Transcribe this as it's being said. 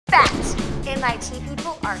MIT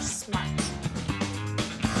people are smart.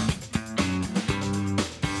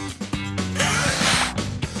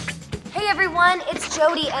 Hey everyone, it's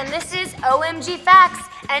Jody and this is OMG Facts.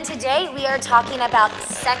 And today we are talking about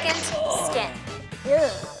second skin.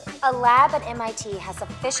 A lab at MIT has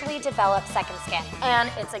officially developed second skin,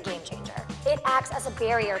 and it's a game changer. It acts as a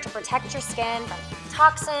barrier to protect your skin from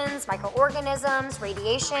toxins, microorganisms,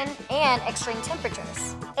 radiation, and extreme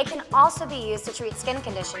temperatures. It can also be used to treat skin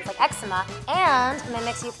conditions like eczema and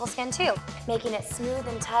mimics youthful skin too, making it smooth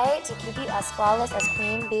and tight to keep you as flawless as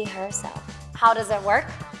Queen Bee herself. How does it work?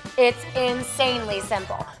 It's insanely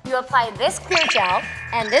simple. You apply this clear gel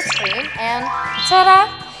and this cream and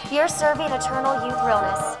ta-da! You're serving eternal youth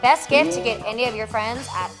realness. Best gift to get any of your friends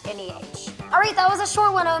at any age. All right, that was a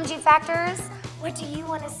short one, OMG Factors. What do you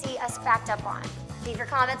want to see us fact up on? Leave your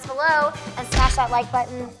comments below and smash that like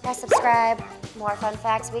button, press subscribe. More fun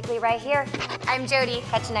facts weekly right here. I'm Jody,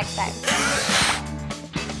 catch you next time.